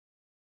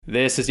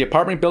This is the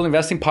Apartment Building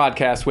Investing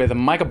Podcast with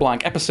Michael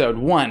Blank, episode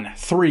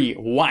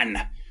 131.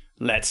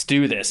 Let's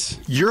do this.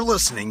 You're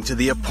listening to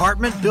the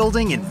Apartment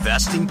Building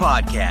Investing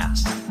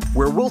Podcast,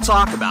 where we'll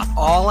talk about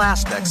all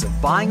aspects of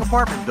buying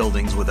apartment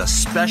buildings with a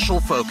special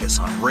focus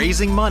on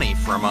raising money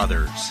from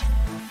others.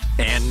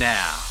 And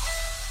now,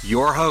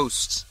 your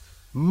host,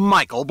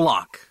 Michael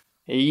Blank.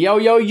 Yo,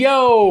 yo,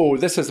 yo!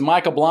 This is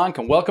Michael Blank,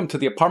 and welcome to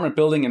the Apartment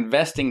Building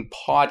Investing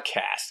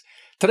Podcast.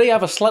 Today I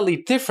have a slightly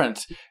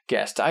different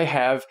guest. I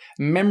have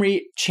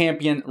memory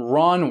champion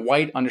Ron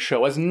White on the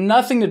show. It has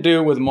nothing to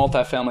do with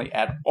multifamily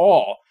at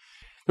all.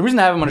 The reason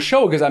I have him on the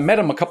show is because I met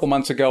him a couple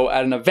months ago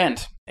at an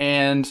event.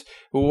 And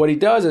what he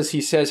does is he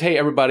says, hey,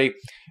 everybody,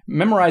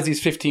 memorize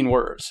these 15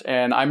 words.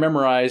 And I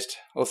memorized,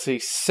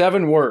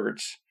 7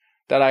 words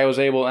that I was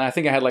able, and I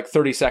think I had like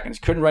 30 seconds.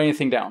 Couldn't write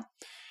anything down.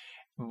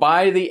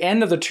 By the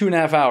end of the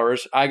 2.5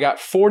 hours, I got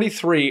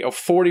 43 of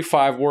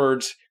 45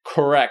 words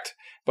correct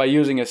by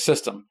using a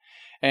system.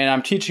 And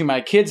I'm teaching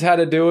my kids how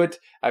to do it.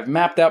 I've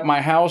mapped out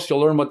my house. You'll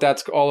learn what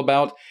that's all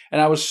about.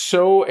 And I was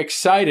so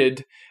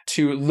excited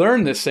to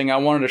learn this thing. I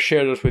wanted to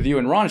share this with you.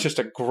 And Ron is just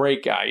a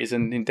great guy. He's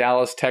in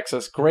Dallas,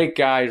 Texas. Great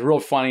guy. He's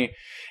real funny.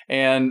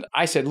 And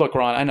I said, look,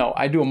 Ron, I know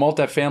I do a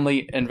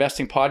multifamily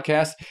investing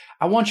podcast.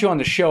 I want you on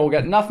the show.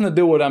 Got nothing to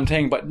do with what I'm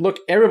saying. But look,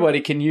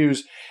 everybody can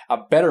use a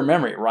better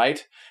memory,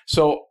 right?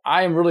 So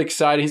I am really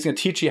excited. He's going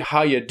to teach you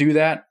how you do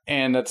that.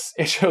 And it's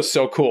just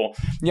so cool.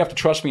 You have to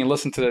trust me and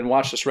listen to it and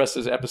watch this rest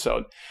of this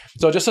episode.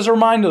 So just as a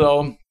reminder,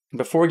 though,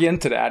 before we get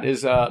into that,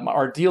 is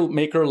our Deal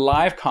Maker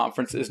Live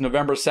Conference is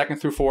November 2nd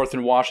through 4th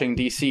in Washington,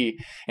 D.C.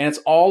 And it's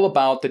all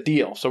about the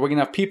deal. So we're going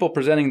to have people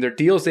presenting their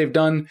deals they've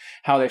done,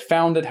 how they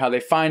found it, how they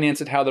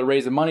finance it, how they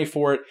raise the money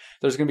for it.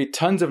 There's going to be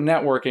tons of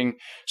networking.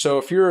 So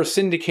if you're a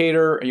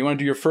syndicator and you want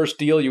to do your first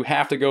deal, you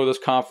have to go to this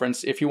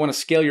conference. If you want to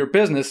scale your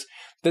business,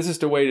 this is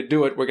the way to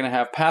do it. We're going to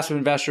have passive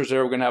investors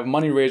there. We're going to have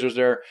money raisers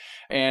there.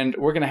 And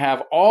we're going to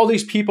have all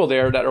these people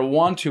there that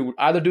want to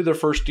either do their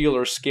first deal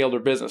or scale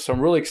their business. So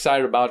I'm really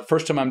excited about it.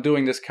 First time I'm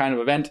doing this kind of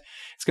event.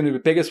 It's going to be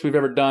the biggest we've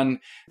ever done.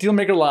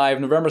 Dealmaker Live,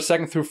 November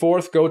 2nd through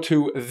 4th. Go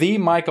to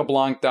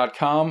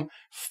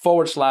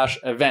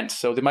themichaelblank.com/events.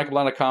 So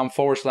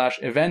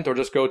themichaelblank.com/event, or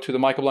just go to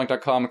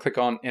themichaelblank.com and click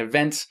on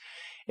events.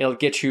 It'll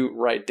get you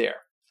right there.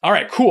 All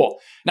right, cool.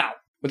 Now,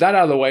 with that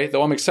out of the way,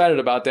 though I'm excited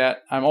about that,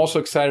 I'm also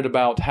excited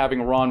about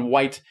having Ron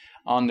White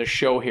on the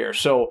show here.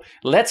 So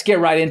let's get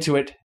right into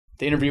it,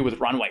 the interview with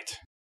Ron White.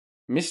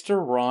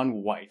 Mr.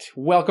 Ron White,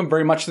 welcome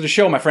very much to the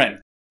show, my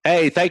friend.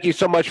 Hey, thank you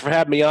so much for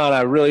having me on.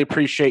 I really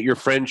appreciate your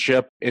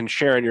friendship and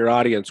sharing your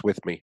audience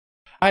with me.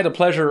 I had the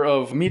pleasure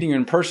of meeting you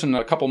in person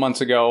a couple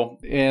months ago,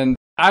 and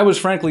I was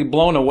frankly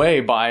blown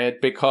away by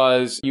it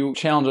because you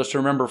challenged us to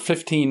remember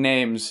 15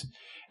 names.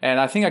 And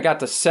I think I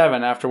got to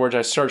 7 afterwards.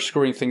 I started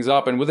screwing things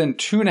up. And within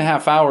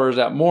 2.5 hours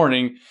that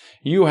morning,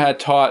 you had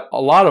taught a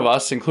lot of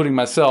us, including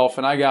myself.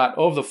 And I got,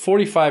 of the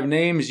 45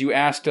 names you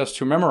asked us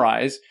to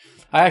memorize,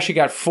 I actually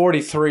got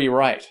 43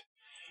 right.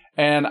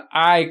 And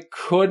I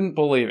couldn't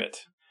believe it.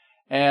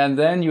 And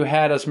then you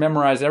had us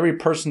memorize every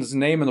person's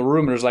name in the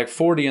room. There's like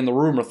 40 in the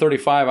room or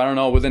 35, I don't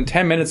know. Within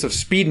 10 minutes of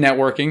speed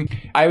networking,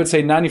 I would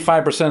say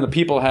 95% of the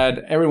people had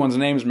everyone's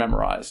names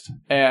memorized.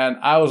 And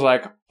I was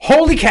like,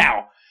 holy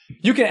cow!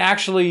 You can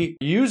actually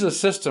use a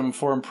system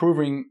for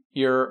improving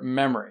your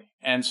memory.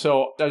 And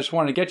so I just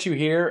wanted to get you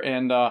here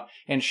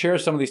and share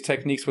some of these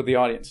techniques with the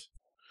audience.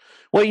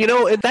 Well,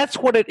 and that's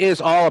what it is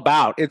all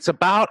about. It's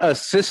about a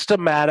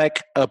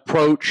systematic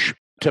approach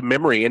to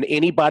memory, and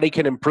anybody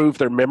can improve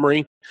their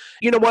memory.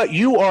 You know what?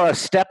 You are a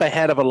step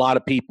ahead of a lot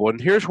of people.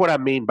 And here's what I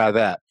mean by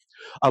that.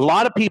 A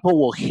lot of people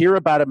will hear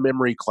about a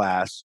memory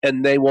class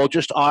and they will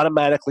just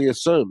automatically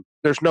assume,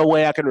 there's no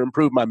way I can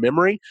improve my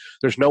memory.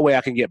 There's no way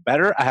I can get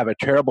better. I have a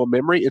terrible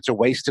memory. It's a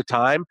waste of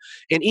time.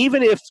 And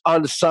even if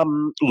on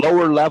some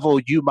lower level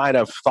you might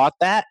have thought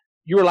that,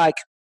 you're like,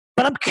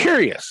 but I'm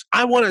curious.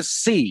 I want to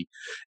see.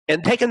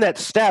 And taking that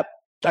step,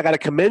 I got to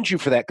commend you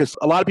for that, because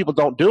a lot of people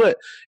don't do it.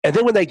 And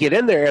then when they get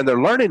in there and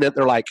they're learning it,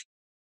 they're like,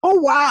 oh,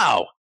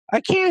 wow,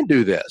 I can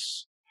do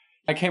this.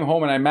 I came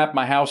home and I mapped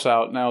my house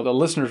out. Now, the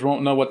listeners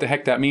won't know what the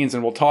heck that means,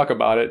 and we'll talk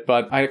about it,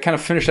 but I kind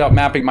of finished out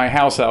mapping my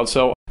house out.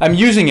 So I'm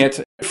using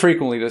it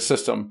frequently, this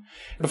system.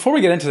 Before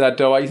we get into that,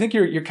 though, I think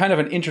you're kind of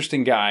an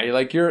interesting guy.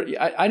 Like I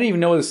didn't even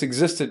know this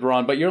existed,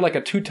 Ron, but you're like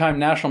a 2-time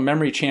national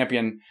memory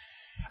champion.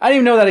 I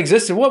didn't even know that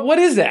existed. What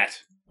is that?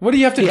 What do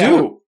you have to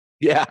do?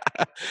 Yeah,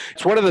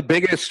 it's one of the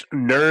biggest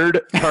nerd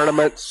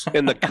tournaments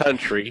in the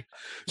country.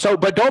 So,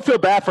 but don't feel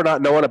bad for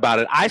not knowing about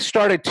it. I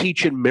started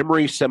teaching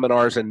memory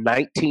seminars in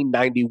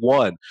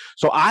 1991.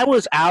 So I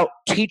was out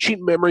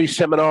teaching memory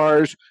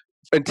seminars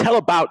until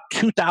about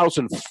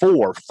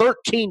 2004,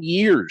 13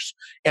 years,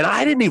 and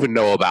I didn't even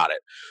know about it.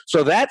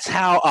 So that's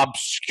how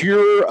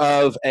obscure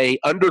of a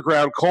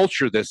underground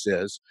culture this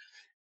is.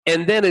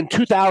 And then in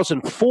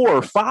 2004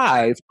 or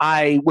 5,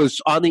 I was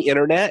on the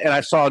internet and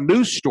I saw a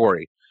news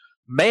story.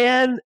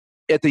 Man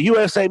at the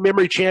USA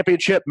Memory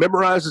Championship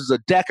memorizes a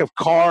deck of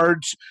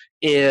cards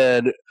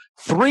in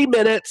 3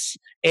 minutes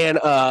and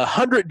a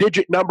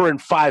 100-digit number in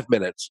 5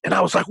 minutes. And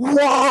I was like,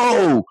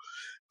 whoa,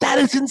 That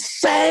is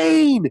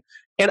insane.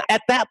 And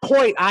at that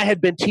point, I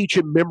had been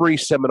teaching memory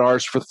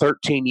seminars for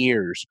 13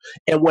 years.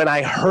 And when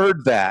I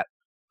heard that,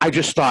 I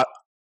just thought,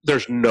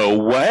 there's no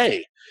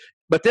way.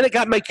 But then it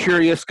got me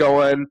curious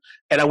going,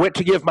 and I went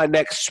to give my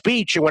next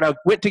speech. And when I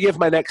went to give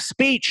my next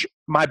speech,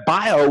 my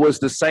bio was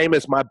the same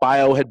as my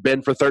bio had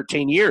been for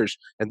 13 years.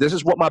 And this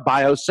is what my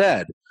bio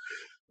said.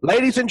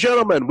 Ladies and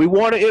gentlemen, we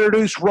want to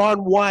introduce Ron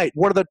White,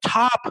 one of the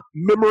top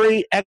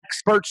memory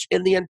experts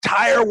in the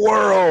entire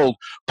world.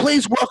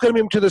 Please welcome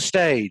him to the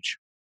stage.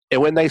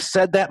 And when they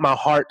said that, my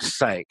heart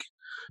sank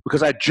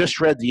because I just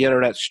read the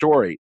internet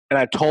story. And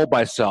I told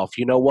myself,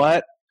 you know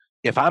what?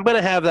 If I'm going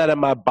to have that in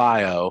my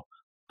bio,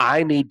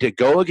 I need to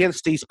go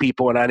against these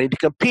people and I need to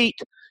compete.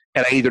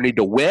 And I either need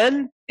to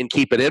win and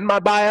keep it in my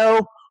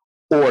bio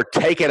or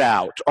take it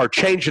out or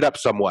change it up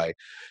some way.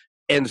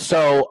 And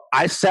so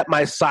I set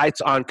my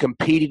sights on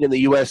competing in the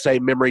USA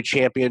Memory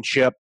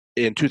Championship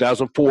in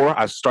 2004.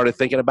 I started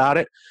thinking about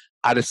it.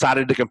 I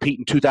decided to compete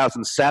in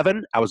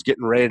 2007. I was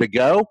getting ready to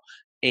go,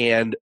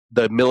 and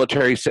the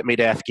military sent me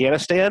to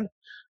Afghanistan.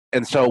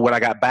 And so when I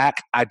got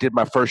back, I did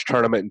my first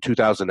tournament in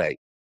 2008.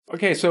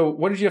 Okay, so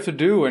what did you have to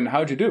do, and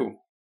how'd you do?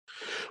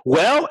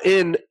 Well,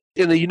 in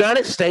the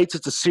United States,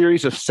 it's a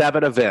series of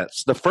 7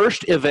 events. The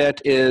first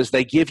event is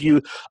they give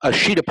you a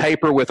sheet of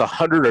paper with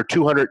 100 or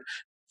 200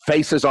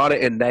 faces on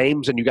it and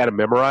names, and you got to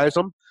memorize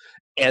them.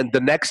 And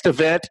the next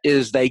event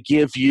is they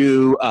give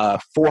you a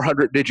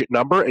 400-digit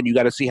number, and you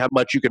got to see how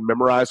much you can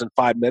memorize in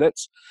 5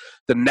 minutes.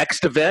 The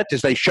next event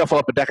is they shuffle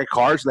up a deck of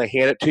cards, and they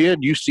hand it to you,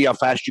 and you see how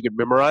fast you can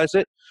memorize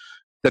it.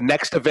 The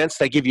next events,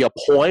 they give you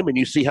a poem, and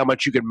you see how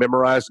much you can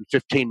memorize in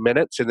 15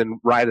 minutes and then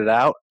write it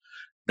out.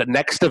 The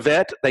next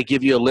event, they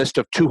give you a list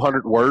of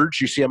 200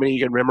 words. You see how many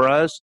you can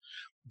memorize.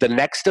 The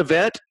next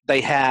event, they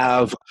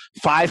have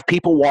 5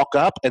 people walk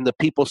up, and the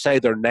people say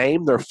their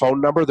name, their phone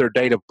number, their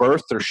date of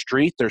birth, their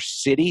street, their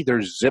city,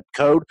 their zip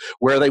code,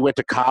 where they went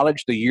to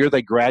college, the year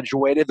they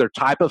graduated, their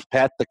type of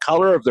pet, the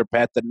color of their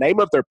pet, the name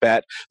of their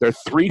pet, their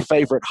 3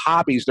 favorite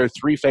hobbies, their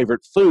 3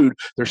 favorite food,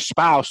 their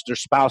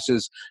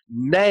spouse's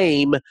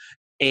name,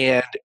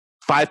 and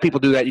 5 people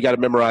do that. You got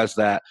to memorize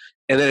that.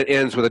 And then it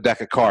ends with a deck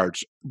of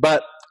cards.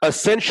 But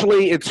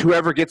essentially, it's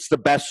whoever gets the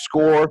best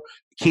score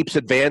keeps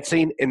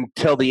advancing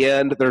until the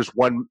end. There's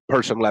one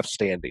person left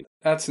standing.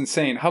 That's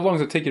insane. How long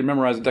does it take you to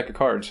memorize a deck of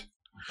cards?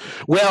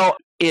 Well,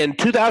 in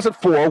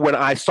 2004, when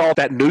I saw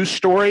that news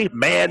story,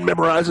 man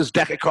memorizes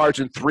deck of cards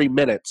in 3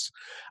 minutes,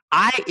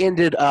 I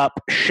ended up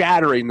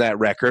shattering that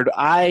record.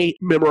 I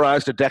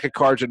memorized a deck of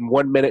cards in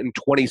 1 minute and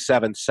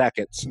 27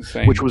 seconds,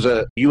 which was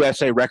a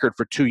USA record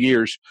for 2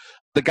 years.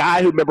 The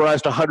guy who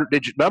memorized a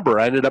 100-digit number,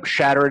 I ended up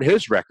shattering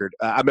his record.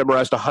 I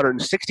memorized a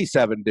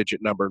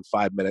 167-digit number in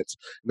 5 minutes,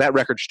 and that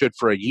record stood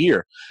for a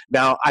year.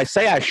 Now, I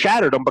say I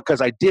shattered them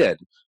because I did,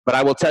 but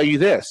I will tell you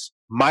this.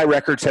 My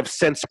records have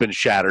since been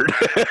shattered.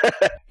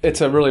 It's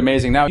really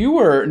amazing. Now, you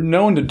were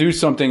known to do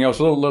something else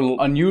a little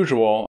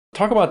unusual.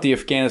 Talk about the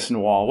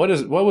Afghanistan Wall. What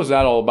was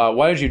that all about?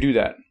 Why did you do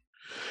that?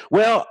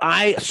 Well,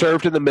 I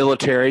served in the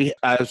military.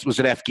 I was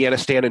in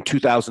Afghanistan in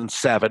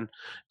 2007.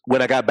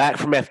 When I got back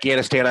from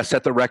Afghanistan, I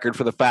set the record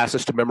for the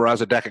fastest to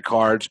memorize a deck of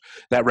cards.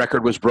 That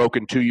record was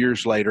broken 2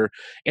 years later.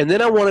 And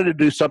then I wanted to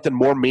do something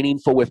more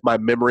meaningful with my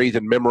memory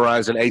than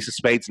memorize an ace of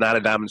spades, 9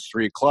 of diamonds,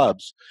 3 of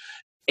clubs.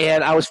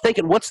 And I was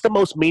thinking, what's the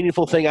most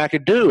meaningful thing I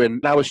could do?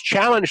 And I was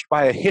challenged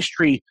by the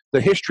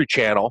History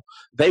Channel.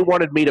 They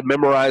wanted me to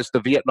memorize the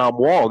Vietnam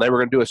Wall. They were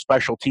going to do a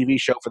special TV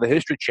show for the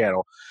History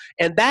Channel.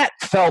 And that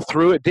fell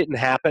through. It didn't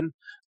happen.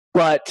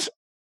 But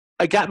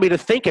it got me to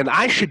thinking,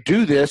 I should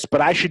do this,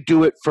 but I should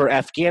do it for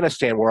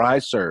Afghanistan where I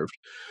served.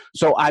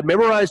 So I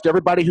memorized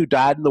everybody who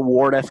died in the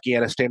war in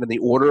Afghanistan in the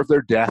order of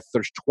their death.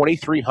 There's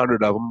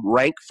 2,300 of them,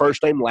 ranked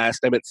first name,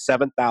 last name at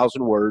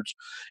 7,000 words.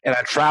 And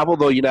I traveled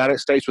the United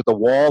States with a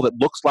wall that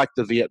looks like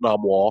the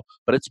Vietnam Wall,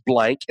 but it's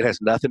blank. It has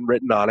nothing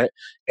written on it.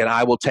 And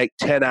I will take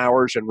 10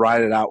 hours and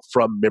write it out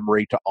from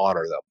memory to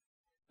honor them.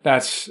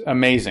 That's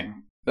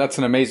amazing. That's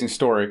an amazing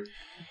story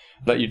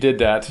that you did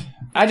that.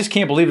 I just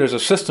can't believe there's a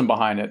system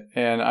behind it.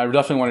 And I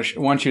definitely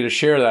want you to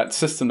share that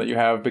system that you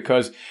have,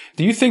 because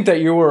do you think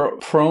that you were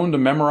prone to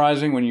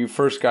memorizing when you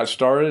first got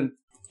started?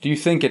 Do you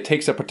think it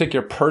takes a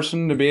particular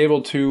person to be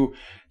able to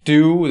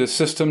do the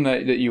system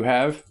that you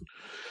have?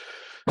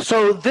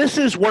 So this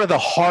is one of the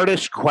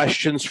hardest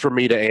questions for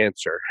me to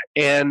answer.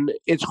 And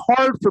it's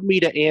hard for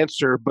me to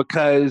answer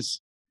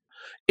because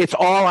it's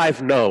all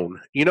I've known.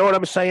 You know what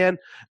I'm saying?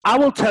 I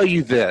will tell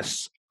you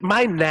this.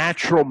 My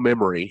natural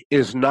memory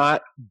is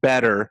not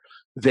better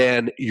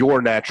than your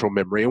natural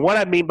memory. And what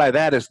I mean by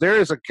that is there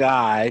is a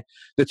guy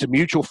that's a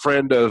mutual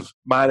friend of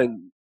mine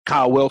and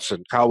Kyle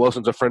Wilson. Kyle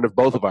Wilson's a friend of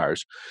both of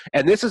ours.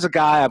 And this is a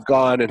guy I've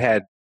gone and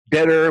had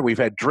dinner. We've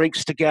had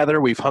drinks together.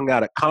 We've hung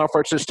out at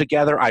conferences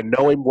together. I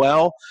know him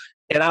well.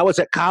 And I was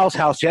at Kyle's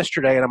house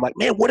yesterday, and I'm like,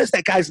 man, what is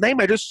that guy's name?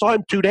 I just saw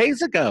him 2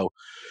 days ago.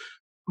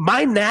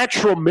 My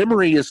natural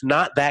memory is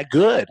not that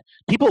good.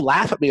 People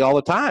laugh at me all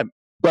the time.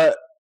 But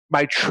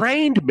my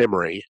trained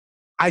memory,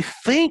 I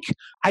think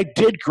I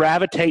did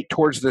gravitate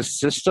towards this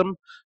system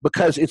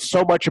because it's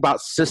so much about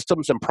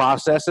systems and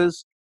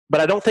processes.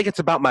 but I don't think it's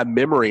about my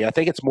memory. I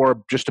think it's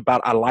more just about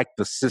I like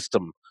the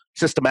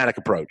systematic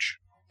approach.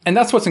 And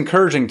that's what's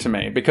encouraging to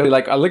me, because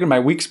like I look at my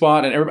weak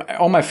spot, and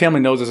all my family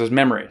knows this is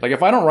memory. Like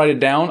if I don't write it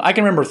down, I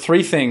can remember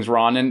 3 things,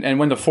 Ron, and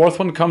when the 4th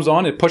one comes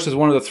on, it pushes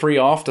one of the 3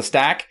 off the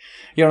stack.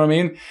 You know what I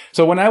mean?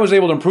 So when I was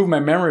able to improve my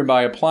memory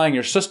by applying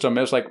your system,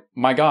 it was like,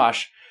 my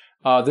gosh,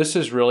 this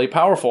is really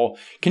powerful.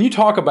 Can you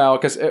talk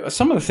about, because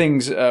some of the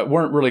things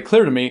weren't really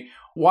clear to me,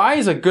 why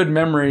is a good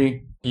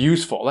memory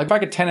useful? Like if I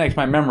could 10x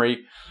my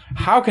memory,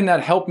 how can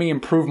that help me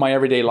improve my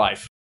everyday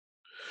life?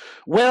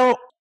 Well,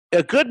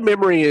 a good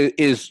memory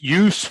is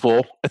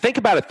useful. Think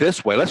about it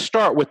this way. Let's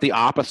start with the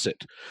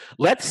opposite.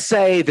 Let's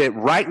say that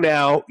right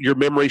now your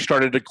memory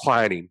started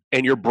declining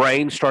and your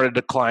brain started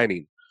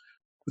declining.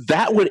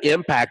 That would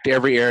impact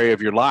every area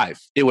of your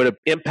life. It would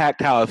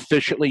impact how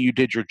efficiently you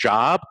did your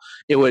job.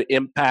 It would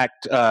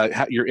impact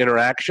your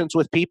interactions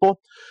with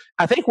people.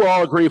 I think we'll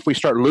all agree if we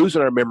start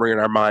losing our memory in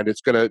our mind, it's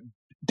going to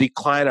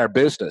decline our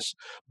business.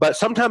 But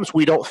sometimes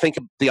we don't think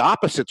the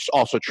opposite's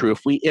also true.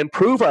 If we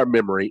improve our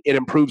memory, it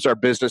improves our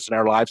business and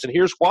our lives. And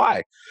here's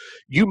why.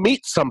 You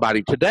meet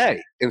somebody today,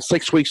 and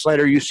 6 weeks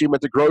later you see them at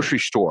the grocery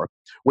store.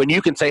 When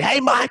you can say, hey,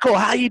 Michael,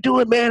 how you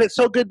doing, man? It's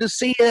so good to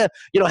see you.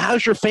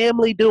 How's your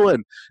family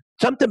doing?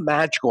 Something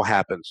magical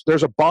happens.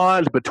 There's a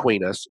bond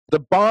between us. The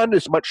bond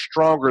is much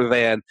stronger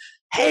than,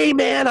 hey,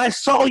 man, I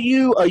saw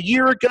you a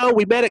year ago.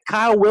 We met at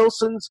Kyle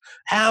Wilson's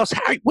house.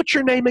 What's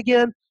your name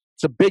again?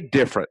 It's a big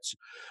difference.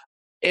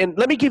 And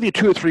let me give you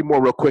 2 or 3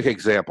 more real quick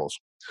examples.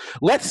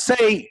 Let's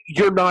say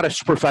you're not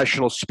a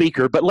professional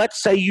speaker, but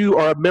let's say you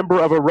are a member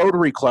of a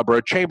Rotary Club or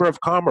a Chamber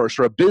of Commerce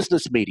or a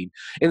business meeting,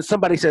 and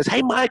somebody says,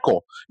 hey,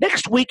 Michael,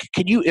 next week,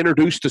 can you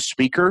introduce the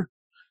speaker?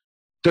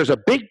 There's a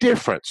big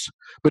difference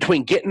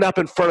between getting up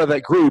in front of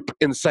that group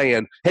and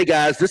saying, hey,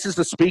 guys, this is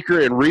the speaker,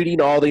 and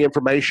reading all the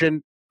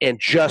information and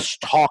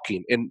just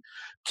talking. And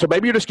so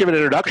maybe you're just giving an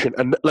introduction.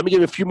 And let me give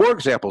you a few more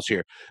examples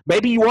here.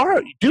 Maybe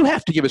you do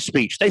have to give a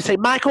speech. They say,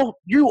 Michael,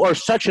 you are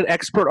such an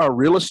expert on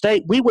real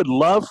estate. We would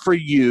love for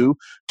you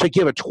to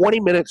give a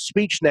 20-minute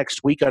speech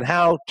next week on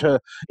how to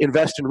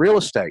invest in real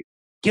estate.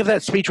 Give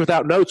that speech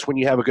without notes when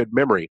you have a good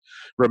memory.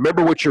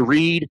 Remember what you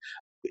read.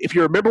 If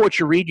you remember what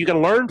you read, you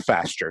can learn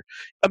faster.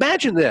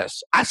 Imagine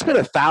this. I spent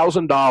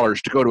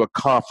 $1,000 to go to a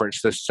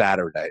conference this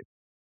Saturday.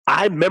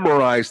 I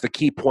memorized the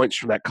key points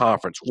from that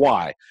conference.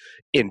 Why?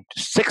 In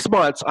 6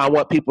 months, I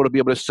want people to be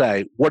able to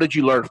say, what did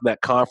you learn from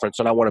that conference?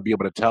 And I want to be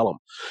able to tell them.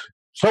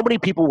 So many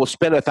people will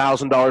spend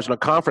 $1,000 in a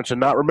conference and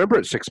not remember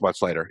it 6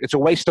 months later. It's a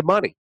waste of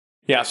money.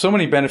 Yeah, so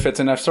many benefits,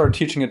 and I've started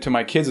teaching it to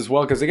my kids as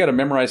well, because they got to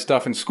memorize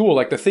stuff in school.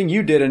 Like the thing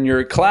you did in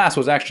your class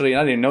was actually,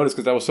 and I didn't notice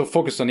because I was so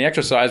focused on the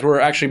exercise, we're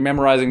actually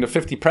memorizing the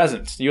 50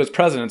 presidents, the U.S.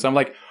 presidents. I'm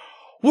like,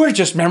 we're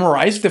just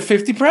memorized the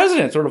 50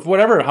 presidents, or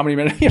whatever, how many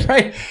minutes,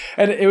 right?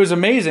 And it was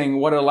amazing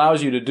what it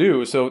allows you to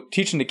do. So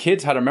teaching the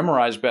kids how to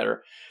memorize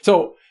better.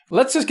 So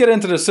let's just get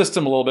into the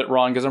system a little bit,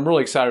 Ron, because I'm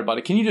really excited about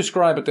it. Can you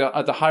describe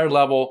at the higher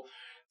level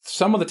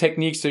some of the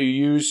techniques that you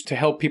use to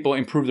help people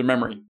improve their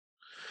memory?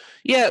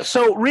 Yeah,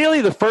 so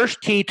really the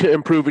first key to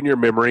improving your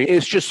memory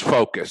is just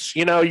focus.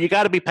 You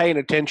got to be paying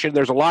attention.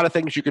 There's a lot of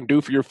things you can do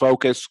for your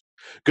focus.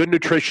 Good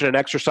nutrition and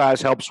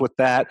exercise helps with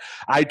that.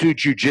 I do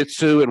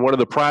jujitsu, and one of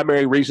the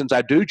primary reasons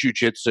I do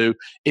jujitsu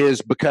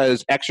is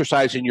because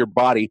exercising your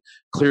body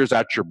clears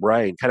out your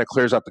brain, kind of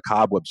clears out the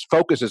cobwebs.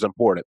 Focus is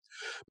important.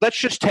 Let's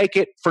just take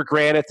it for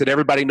granted that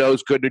everybody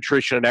knows good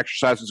nutrition and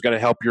exercise is going to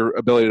help your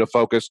ability to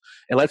focus,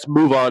 and let's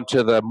move on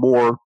to the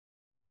more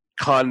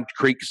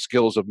concrete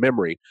skills of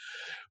memory.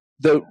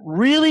 The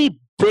really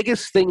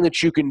biggest thing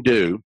that you can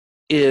do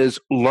is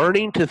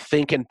learning to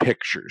think in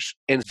pictures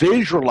and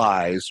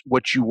visualize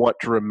what you want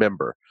to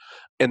remember.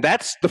 And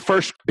that's the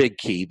first big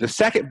key. The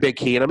second big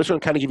key, and I'm just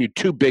going to kind of give you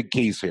 2 big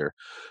keys here.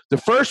 The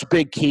first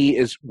big key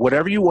is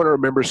whatever you want to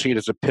remember, see it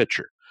as a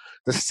picture.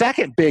 The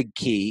second big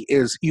key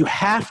is you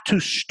have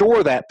to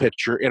store that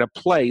picture in a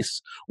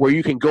place where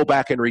you can go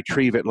back and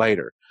retrieve it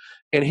later.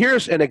 And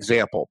here's an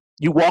example.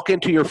 You walk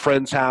into your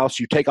friend's house,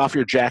 you take off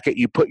your jacket,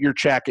 you put your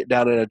jacket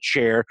down in a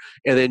chair,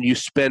 and then you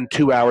spend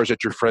 2 hours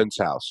at your friend's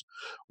house.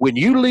 When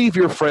you leave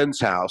your friend's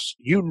house,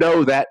 you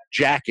know that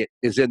jacket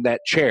is in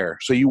that chair.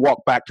 So you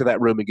walk back to that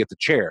room and get the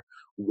chair.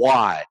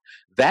 Why?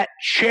 That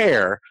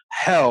chair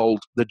held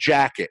the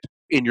jacket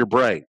in your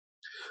brain.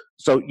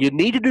 So you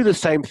need to do the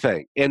same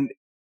thing. And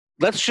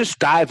let's just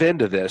dive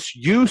into this.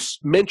 You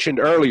mentioned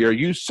earlier,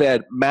 you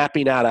said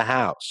mapping out a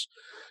house.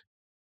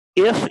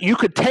 If you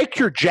could take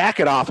your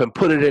jacket off and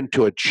put it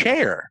into a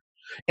chair,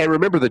 and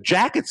remember the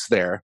jacket's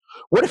there,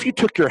 what if you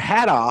took your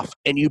hat off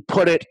and you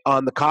put it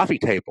on the coffee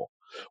table?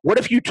 What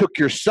if you took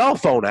your cell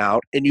phone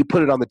out and you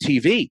put it on the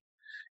TV?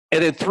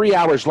 And then 3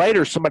 hours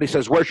later, somebody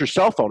says, where's your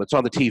cell phone? It's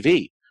on the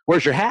TV.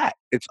 Where's your hat?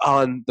 It's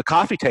on the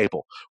coffee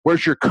table.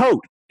 Where's your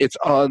coat? It's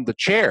on the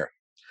chair.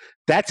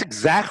 That's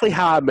exactly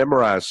how I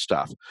memorize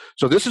stuff.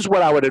 So this is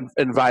what I would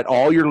invite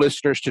all your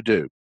listeners to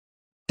do.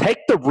 Take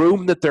the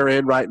room that they're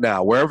in right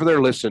now, wherever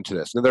they're listening to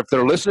this. And if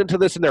they're listening to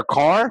this in their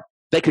car,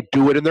 they could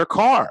do it in their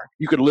car.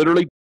 You could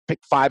literally pick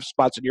 5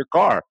 spots in your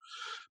car.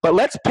 But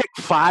let's pick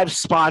 5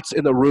 spots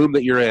in the room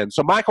that you're in.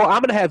 So, Michael,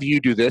 I'm going to have you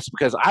do this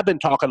because I've been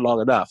talking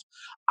long enough.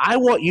 I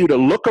want you to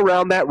look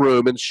around that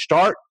room and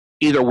start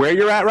either where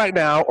you're at right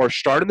now or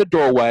start in the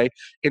doorway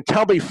and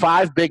tell me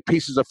 5 big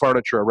pieces of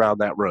furniture around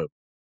that room.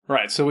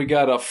 Right. So we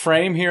got a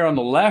frame here on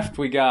the left.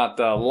 We got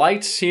the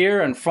lights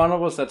here in front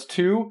of us. That's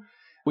 2.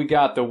 We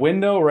got the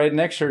window right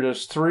next to it.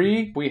 There's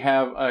 3. We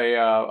have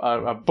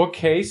a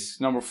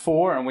bookcase, number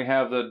 4, and we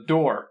have the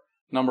door,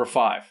 number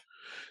 5.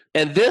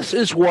 And this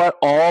is what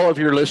all of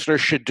your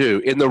listeners should do.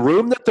 In the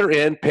room that they're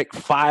in, pick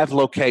 5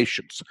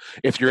 locations.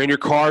 If you're in your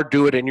car,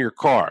 do it in your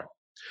car.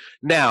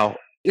 Now,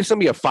 it's going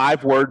to be a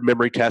 5-word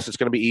memory test. It's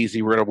going to be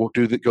easy. We'll go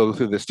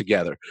through this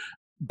together.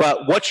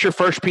 But what's your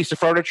first piece of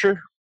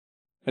furniture?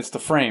 It's the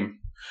frame.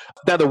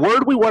 Now, the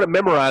word we want to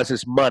memorize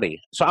is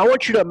money. So I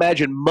want you to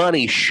imagine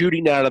money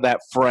shooting out of that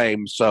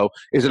frame. So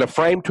is it a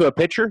frame to a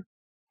picture?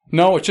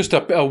 No, it's just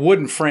a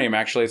wooden frame,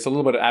 actually. It's a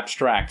little bit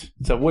abstract.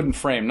 It's a wooden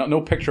frame,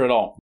 no picture at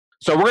all.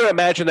 So we're going to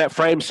imagine that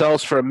frame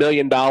sells for $1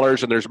 million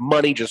and there's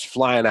money just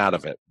flying out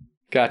of it.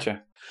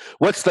 Gotcha.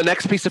 What's the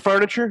next piece of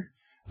furniture?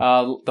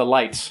 The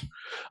lights.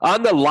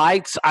 On the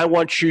lights, I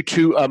want you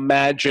to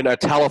imagine a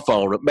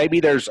telephone. Maybe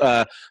there's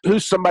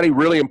who's somebody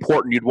really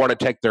important you'd want to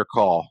take their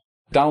call?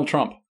 Donald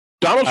Trump.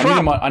 Donald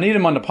Trump. I need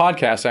him on the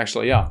podcast,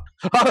 actually, yeah.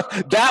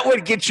 That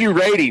would get you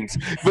ratings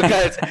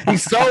because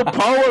he's so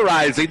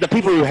polarizing. The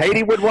people who hate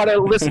him would want to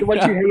listen to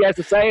what he has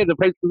to say, and the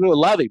people who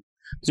love him.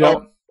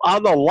 So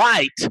on the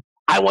light,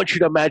 I want you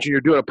to imagine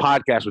you're doing a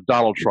podcast with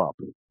Donald Trump.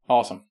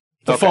 Awesome.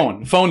 The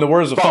phone. The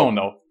words of phone,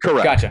 though.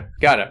 Correct. Gotcha.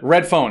 Got it.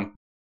 Red phone.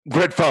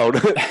 Red phone.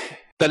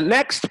 The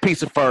next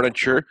piece of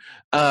furniture,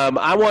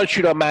 I want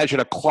you to imagine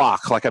a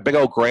clock, like a big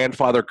old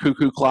grandfather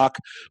cuckoo clock.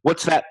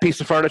 What's that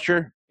piece of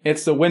furniture?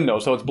 It's the window,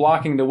 so it's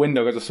blocking the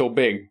window because it's so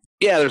big.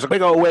 Yeah, there's a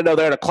big old window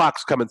there and a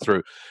clock's coming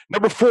through.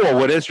 Number 4,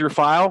 what is your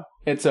file?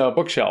 It's a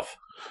bookshelf.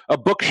 A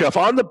bookshelf.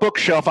 On the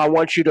bookshelf, I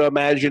want you to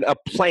imagine a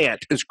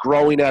plant is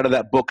growing out of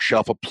that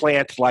bookshelf, a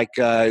plant like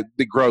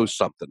that grows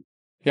something.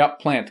 Yep,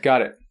 plant.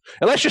 Got it.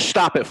 And let's just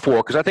stop at 4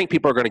 because I think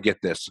people are going to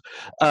get this.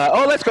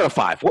 Let's go to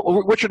 5.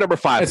 What's your number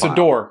 5 It's file? a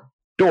door.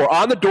 Door.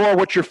 On the door,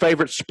 what's your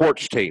favorite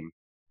sports team?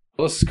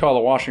 Let's call the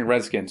Washington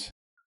Redskins.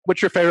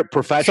 What's your favorite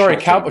professional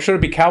team? Should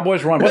it be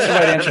Cowboys? What's the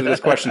right answer to this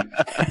question?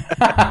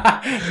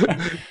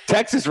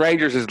 Texas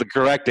Rangers is the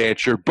correct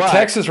answer. But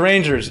Texas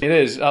Rangers. It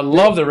is. I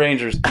love the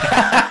Rangers.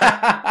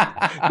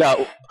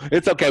 No,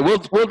 it's okay.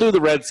 We'll do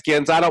the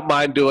Redskins. I don't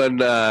mind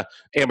doing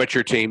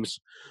amateur teams.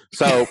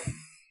 So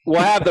we'll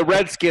have the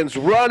Redskins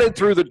running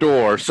through the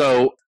door.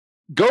 So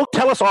go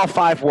tell us all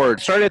 5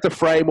 words. Starting at the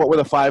frame, what were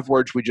the 5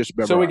 words we just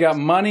memorized? So we got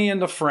money in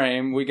the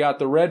frame. We got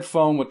the red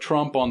phone with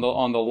Trump on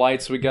the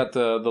lights. We got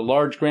the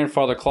large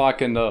grandfather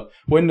clock in the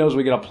windows.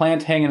 We got a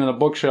plant hanging in the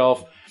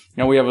bookshelf.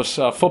 And we have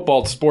a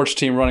football sports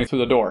team running through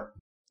the door.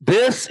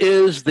 This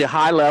is the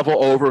high-level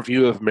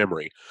overview of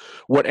memory.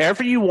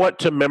 Whatever you want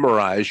to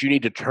memorize, you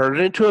need to turn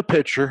it into a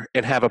picture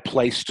and have a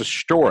place to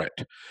store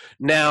it.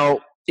 Now,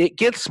 it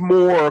gets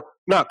more,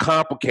 not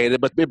complicated,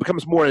 but it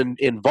becomes more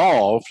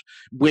involved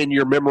when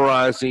you're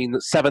memorizing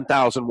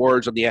 7,000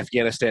 words on the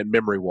Afghanistan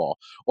memory wall,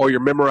 or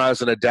you're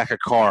memorizing a deck of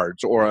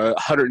cards, or a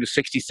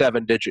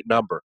 167-digit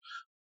number.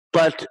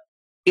 But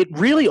it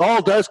really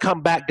all does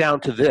come back down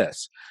to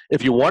this.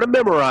 If you want to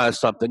memorize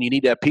something, you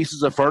need to have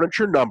pieces of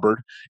furniture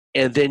numbered,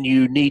 and then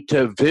you need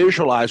to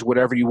visualize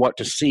whatever you want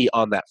to see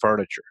on that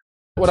furniture.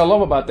 What I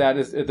love about that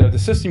is the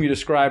system you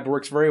described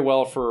works very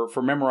well for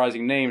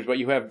memorizing names, but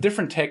you have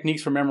different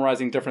techniques for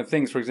memorizing different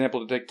things. For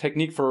example, the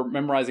technique for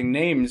memorizing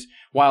names,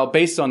 while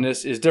based on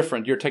this, is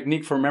different. Your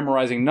technique for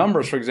memorizing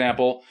numbers, for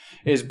example,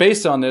 is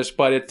based on this,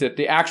 but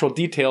the actual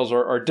details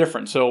are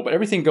different. So, but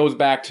everything goes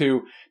back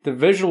to the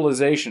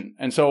visualization.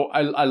 And so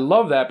I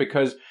love that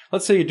because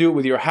let's say you do it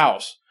with your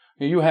house.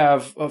 You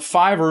have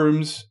 5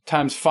 rooms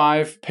times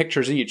 5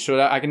 pictures each.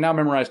 So I can now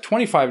memorize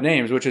 25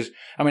 names, which is,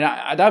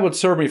 that would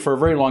serve me for a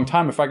very long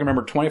time if I can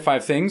remember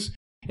 25 things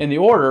in the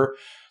order.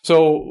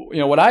 So,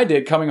 what I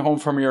did coming home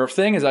from your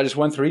thing is I just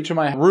went through each of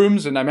my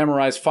rooms and I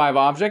memorized 5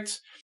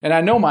 objects. And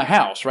I know my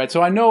house, right?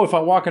 So I know if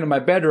I walk into my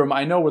bedroom,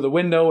 I know where the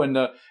window and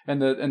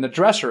the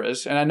dresser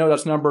is. And I know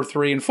that's number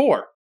 3 and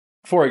 4,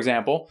 for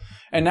example.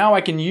 And now I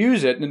can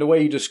use it in the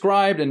way you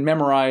described and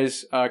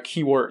memorize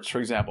keywords, for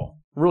example.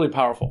 Really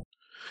powerful.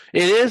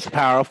 It is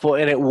powerful,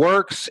 and it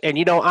works. And,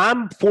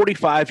 I'm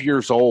 45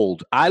 years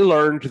old. I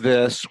learned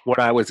this when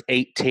I was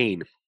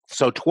 18,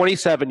 so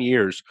 27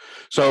 years.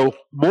 So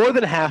more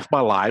than half my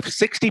life,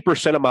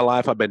 60% of my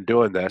life I've been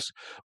doing this.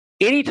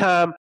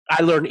 Anytime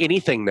I learn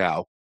anything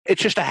now,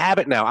 it's just a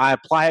habit now. I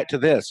apply it to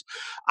this.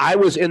 I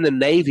was in the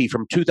Navy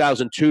from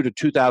 2002 to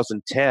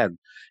 2010,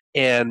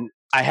 and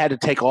I had to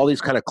take all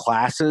these kind of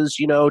classes,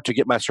 to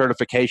get my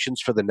certifications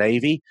for the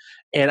Navy.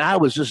 And I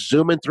was just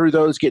zooming through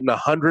those, getting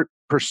 100%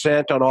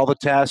 on all the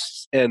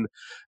tests. And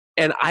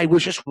I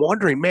was just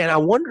wondering, man, I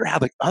wonder how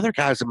the other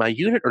guys in my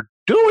unit are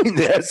doing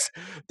this.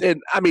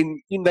 And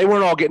they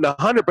weren't all getting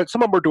 100, but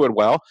some of them were doing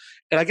well.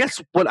 And I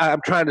guess what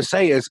I'm trying to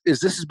say is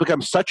this has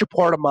become such a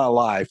part of my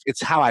life.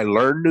 It's how I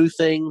learn new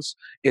things.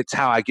 It's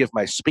how I give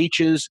my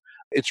speeches.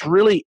 It's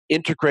really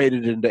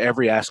integrated into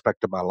every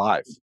aspect of my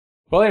life.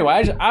 Well,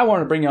 anyway, I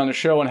wanted to bring you on the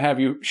show and have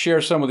you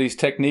share some of these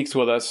techniques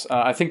with us.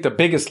 I think the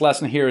biggest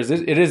lesson here is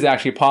it is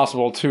actually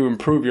possible to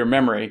improve your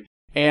memory.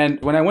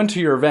 And when I went to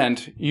your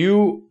event,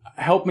 you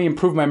helped me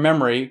improve my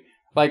memory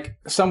like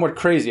somewhat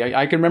crazy.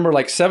 I can remember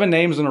like 7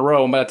 names in a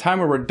row, and by the time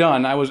we were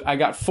done, I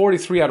got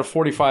 43 out of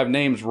 45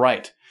 names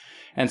right.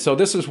 And so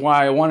this is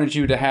why I wanted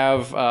you to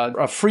have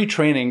a free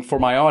training for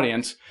my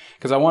audience,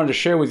 because I wanted to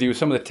share with you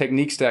some of the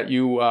techniques that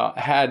you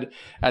had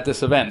at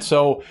this event.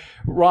 So,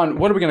 Ron,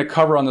 what are we going to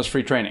cover on this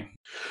free training?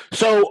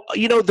 So,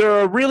 there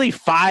are really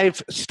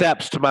 5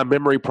 steps to my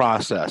memory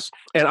process,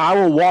 and I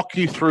will walk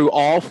you through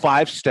all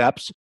 5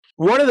 steps.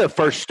 One of the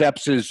first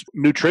steps is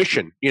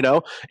nutrition,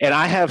 and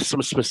I have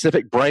some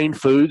specific brain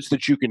foods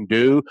that you can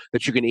do,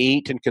 that you can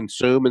eat and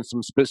consume, and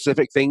some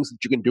specific things that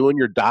you can do in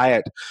your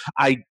diet.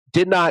 I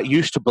did not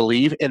used to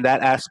believe in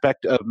that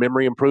aspect of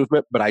memory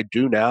improvement, but I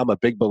do now. I'm a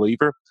big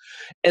believer.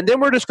 And then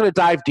we're just going to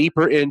dive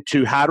deeper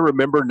into how to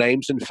remember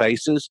names and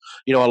faces.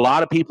 A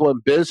lot of people in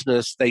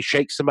business, they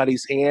shake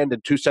somebody's hand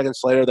and 2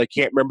 seconds later, they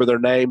can't remember their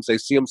names. They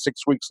see them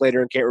 6 weeks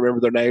later and can't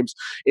remember their names.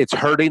 It's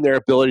hurting their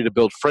ability to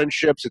build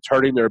friendships. It's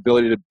hurting their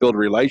ability to build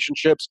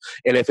relationships.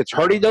 And if it's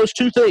hurting those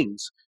 2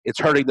 things, it's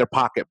hurting their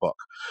pocketbook.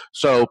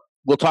 So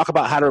we'll talk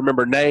about how to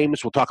remember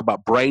names. We'll talk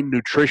about brain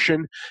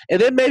nutrition.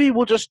 And then maybe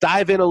we'll just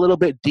dive in a little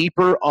bit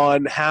deeper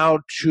on how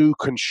to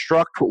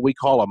construct what we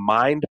call a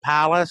mind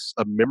palace,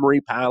 a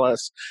memory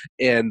palace.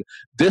 And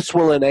this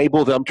will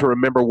enable them to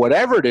remember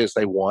whatever it is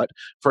they want.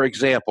 For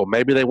example,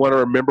 maybe they want to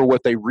remember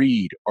what they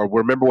read or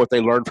remember what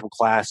they learn from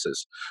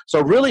classes.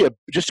 So really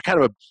just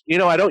kind of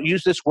I don't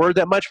use this word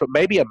that much, but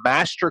maybe a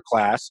master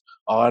class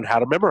on how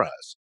to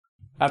memorize.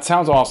 That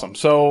sounds awesome.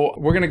 So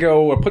we're going to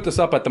go put this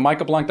up at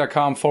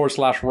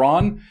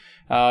themichaelblank.com/Ron.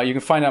 You can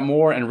find out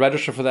more and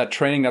register for that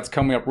training that's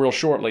coming up real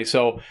shortly.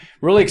 So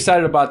really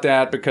excited about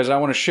that, because I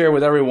want to share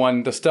with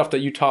everyone the stuff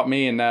that you taught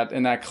me in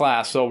that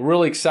class. So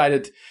really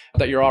excited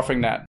that you're offering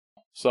that.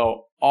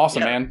 So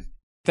awesome, man.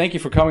 Thank you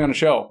for coming on the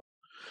show.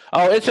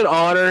 Oh, it's an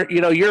honor.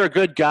 You're a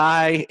good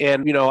guy,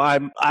 and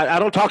I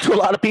don't talk to a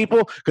lot of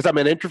people because I'm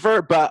an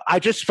introvert, but I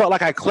just felt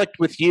like I clicked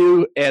with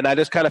you, and I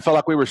just kind of felt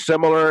like we were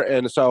similar,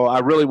 and so I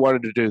really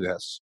wanted to do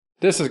this.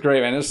 This is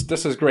great, man.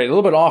 This is great. A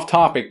little bit off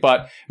topic,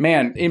 but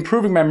man,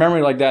 improving my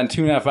memory like that in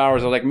 2.5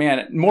 hours, I was like,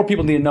 man, more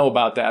people need to know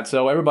about that.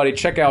 So everybody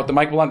check out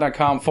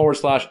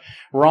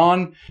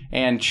themichaelblank.com/Ron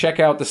and check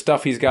out the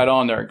stuff he's got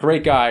on there.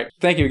 Great guy.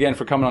 Thank you again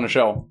for coming on the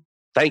show.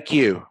 Thank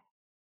you.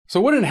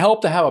 So wouldn't it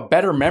help to have a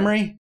better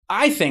memory?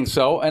 I think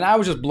so, and I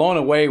was just blown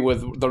away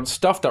with the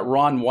stuff that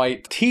Ron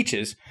White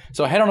teaches.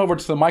 So head on over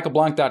to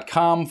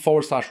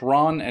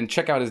themichaelblank.com/Ron and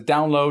check out his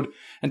download,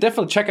 and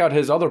definitely check out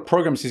his other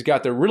programs he's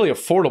got. They're really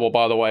affordable,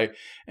 by the way,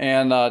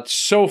 and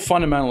so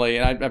fundamentally,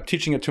 and I'm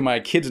teaching it to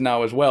my kids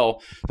now as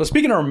well. So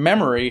speaking of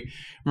memory,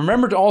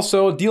 remember to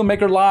also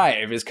Dealmaker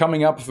Live is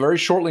coming up very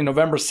shortly,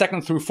 November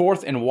 2nd through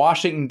 4th in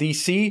Washington,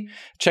 D.C.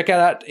 Check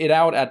it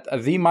out at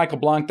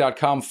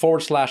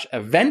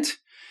themichaelblank.com/event.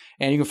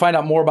 And you can find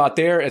out more about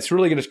there. It's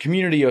really a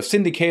community of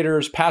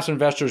syndicators, passive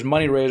investors,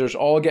 money raisers,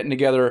 all getting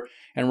together,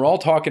 and we're all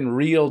talking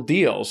real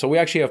deals. So we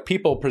actually have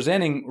people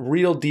presenting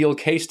real deal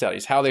case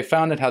studies, how they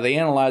found it, how they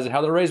analyzed it,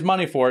 how they raised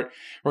money for it.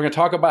 We're going to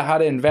talk about how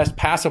to invest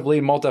passively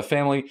in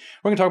multifamily.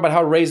 We're going to talk about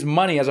how to raise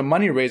money as a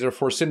money raiser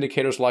for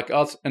syndicators like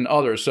us and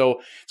others.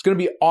 So it's going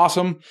to be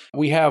awesome.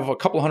 We have a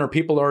couple hundred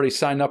people already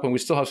signed up, and we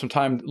still have some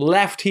time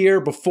left here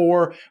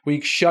before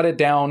we shut it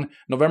down.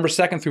 November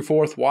 2nd through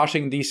 4th,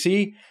 Washington,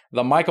 D.C.,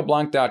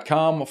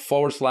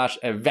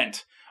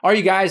 themichaelblank.com/event. All right,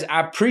 you guys, I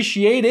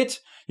appreciate it.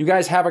 You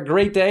guys have a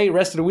great day,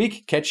 rest of the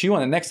week. Catch you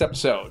on the next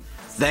episode.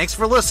 Thanks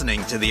for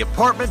listening to the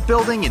Apartment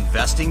Building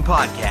Investing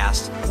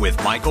Podcast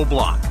with Michael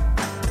Blank.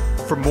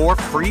 For more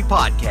free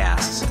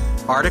podcasts,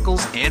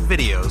 articles, and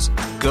videos,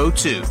 go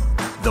to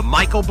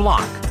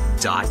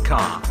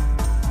themichaelblank.com.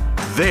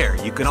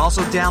 There, you can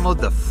also download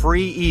the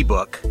free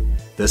ebook,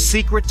 The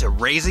Secret to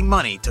Raising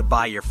Money to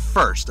Buy Your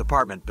First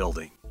Apartment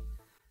Building.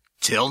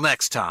 Till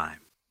next time.